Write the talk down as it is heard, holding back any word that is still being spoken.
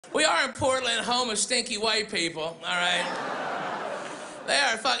We are in Portland, home of stinky white people, all right? They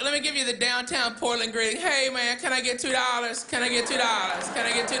are fuck. Let me give you the downtown Portland greeting. Hey, man, can I get $2? Can I get $2? Can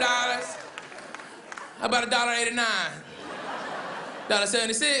I get $2? How about $1.89?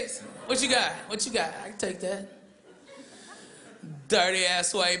 $1.76? What you got? What you got? I can take that. Dirty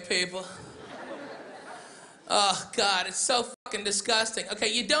ass white people. Oh, God, it's so fucking disgusting.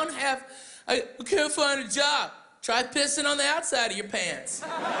 Okay, you don't have, I can't find a job. Try pissing on the outside of your pants. You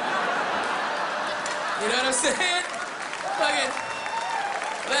know what I'm saying? Fucking.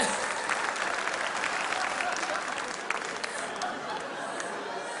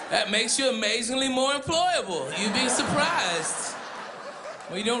 That makes you amazingly more employable. You'd be surprised.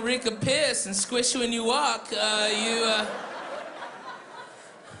 When you don't reek of piss and squish when you walk,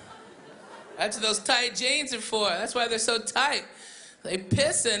 that's what those tight jeans are for. That's why they're so tight. They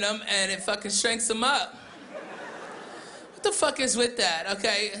piss in them and it fucking shrinks them up. What the fuck is with that?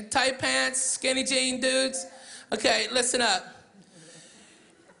 Okay, tight pants, skinny jean dudes. Okay, listen up.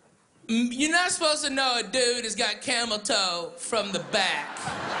 You're not supposed to know a dude has got camel toe from the back.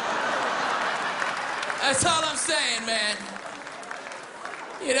 That's all I'm saying, man.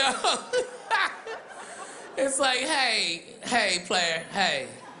 You know? It's like, hey, player, hey.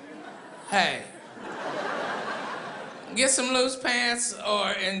 Get some loose pants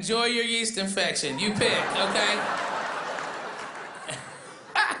or enjoy your yeast infection. You pick, okay?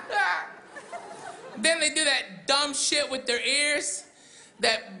 Then they do that dumb shit with their ears.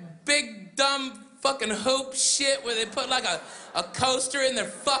 That big, dumb fucking hoop shit where they put like a coaster in their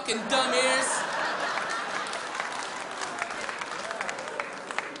fucking dumb ears.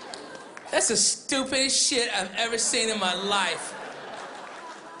 That's the stupidest shit I've ever seen in my life.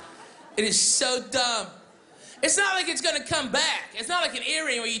 It is so dumb. It's not like it's gonna come back. It's not like an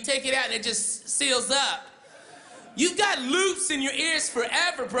earring where you take it out and it just seals up. You've got loops in your ears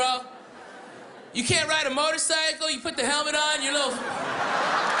forever, bro. You can't ride a motorcycle, you put the helmet on, your little...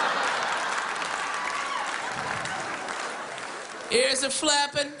 ears are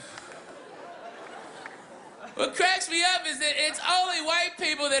flapping. What cracks me up is that it's only white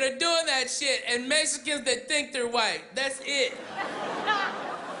people that are doing that shit and Mexicans that think they're white. That's it.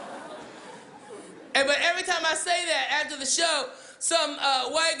 But every time I say that after the show, some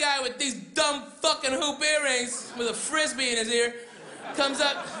white guy with these dumb fucking hoop earrings with a frisbee in his ear comes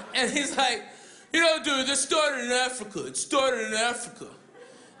up and he's like, you know, dude, this started in Africa. It started in Africa.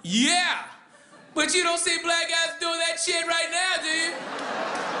 Yeah, but you don't see black guys doing that shit right now, do you?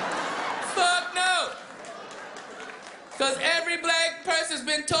 Fuck no. Because every black person's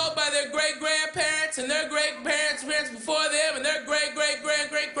been told by their great-grandparents and their great-parents before them and their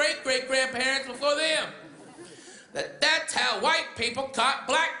great-great-great-great-great-great-grandparents before them that that's how white people caught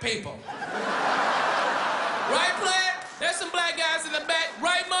black people. Right, player? There's some black guys in the back.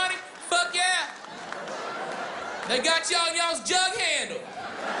 Right, money? Fuck yeah. They got y'all in y'all's jug handle.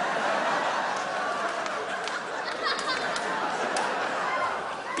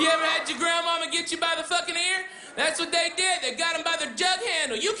 You ever had your grandmama get you by the fucking ear? That's what they did. They got them by their jug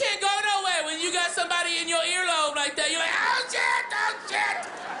handle. You can't go nowhere when you got somebody in your earlobe like that. You're like, oh shit.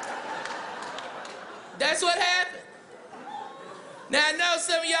 That's what happened. Now I know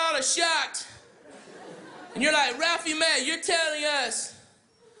some of y'all are shocked. And you're like, Ralphie, man, you're telling us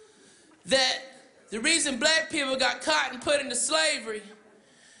that the reason black people got caught and put into slavery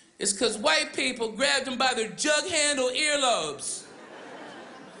is because white people grabbed them by their jug handle earlobes.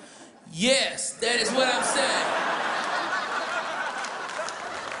 Yes, that is what I'm saying.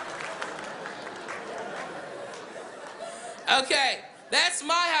 Okay, that's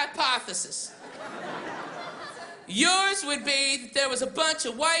my hypothesis. Yours would be that there was a bunch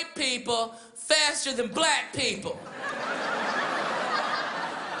of white people faster than black people.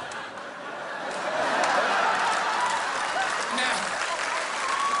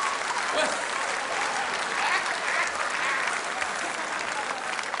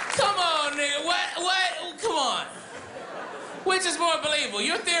 Come on, nigga. What? Come on. Which is more believable,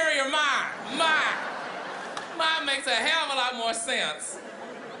 your theory or mine? Mine makes a hell of a lot more sense.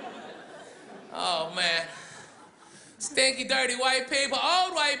 Oh, man. Stinky, dirty white people,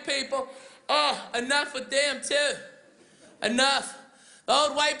 old white people. Oh, enough with them, too. Enough. The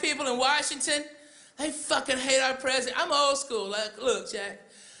old white people in Washington, they fucking hate our president. I'm old school. Like, look, Jack.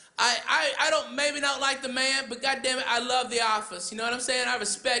 I don't maybe not like the man, but goddamn it, I love the office. You know what I'm saying? I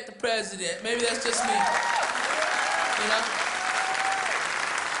respect the president. Maybe that's just me. You know?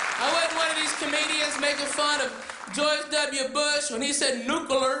 I wasn't one of these comedians making fun of George W. Bush when he said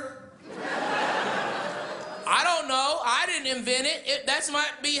nuclear. I don't know. I didn't invent it. That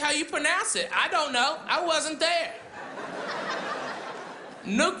might be how you pronounce it. I don't know. I wasn't there.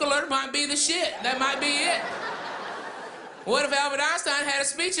 Nuclear might be the shit. That might be it. What if Albert Einstein had a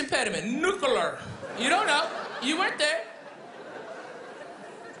speech impediment? Nuclear. You don't know. You weren't there.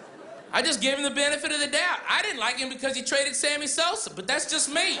 I just give him the benefit of the doubt. I didn't like him because he traded Sammy Sosa, but that's just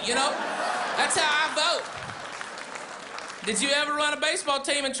me, you know? That's how I vote. Did you ever run a baseball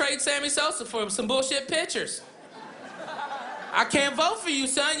team and trade Sammy Sosa for some bullshit pitchers? I can't vote for you,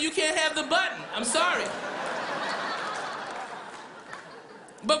 son. You can't have the button. I'm sorry.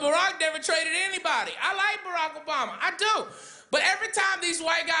 But Barack never traded anybody. I like Barack Obama. I do. But every time these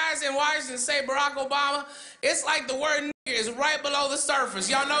white guys in Washington say Barack Obama, it's like the word nigger is right below the surface.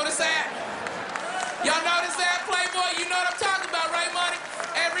 Y'all notice that? Y'all notice that, Playboy? You know what I'm talking about, right, Money?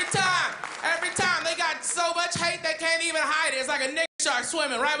 Every time they got so much hate they can't even hide it. It's like a nigger shark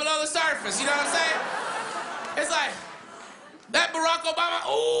swimming right below the surface. You know what I'm saying? It's like, that Barack Obama,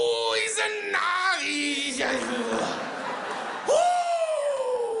 ooh, he's a nice. Ooh!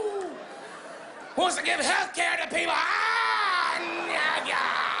 Wants to give health care to people.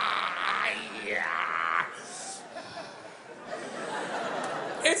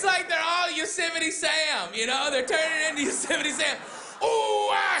 It's like they're all Yosemite Sam, you know? They're turning into Yosemite Sam. Ooh,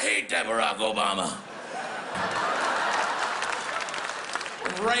 I hate that Barack Obama.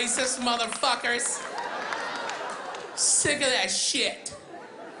 Racist motherfuckers. Sick of that shit.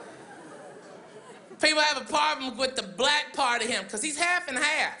 People have a problem with the black part of him because he's half and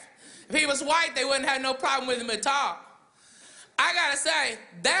half. If he was white, they wouldn't have no problem with him at all. I gotta say,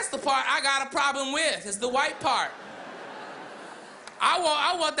 that's the part I got a problem with, is the white part.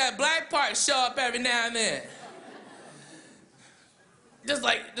 I want that black part to show up every now and then. Just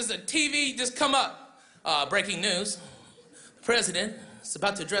a TV just come up. Breaking news. The president is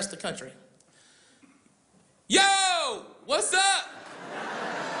about to address the country. Yo, what's up?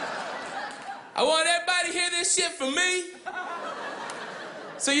 I want everybody to hear this shit from me.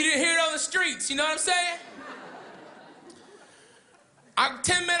 So you didn't hear it on the streets, you know what I'm saying?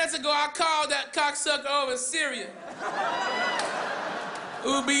 10 minutes ago, I called that cocksucker over in Syria.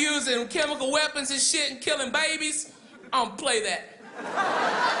 Who would be using chemical weapons and shit and killing babies. I don't play that.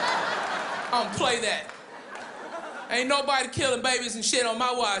 I don't play that. Ain't nobody killing babies and shit on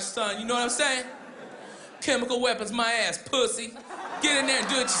my watch, son. You know what I'm saying? Chemical weapons, my ass, pussy. Get in there and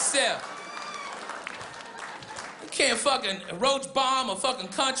do it yourself. You can't fucking roach bomb a fucking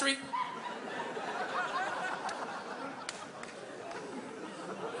country.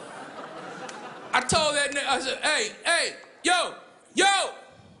 I told that nigga, I said, hey, yo,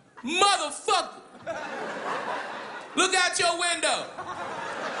 motherfucker. Look out your window.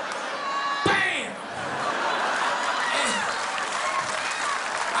 Bam! And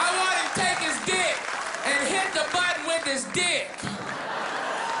I want him to take his dick and hit the button with his dick.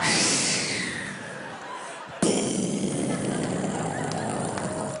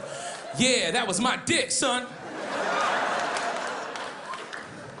 Yeah, that was my dick, son.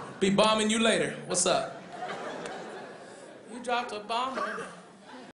 Be bombing you later. What's up? You dropped a bomb.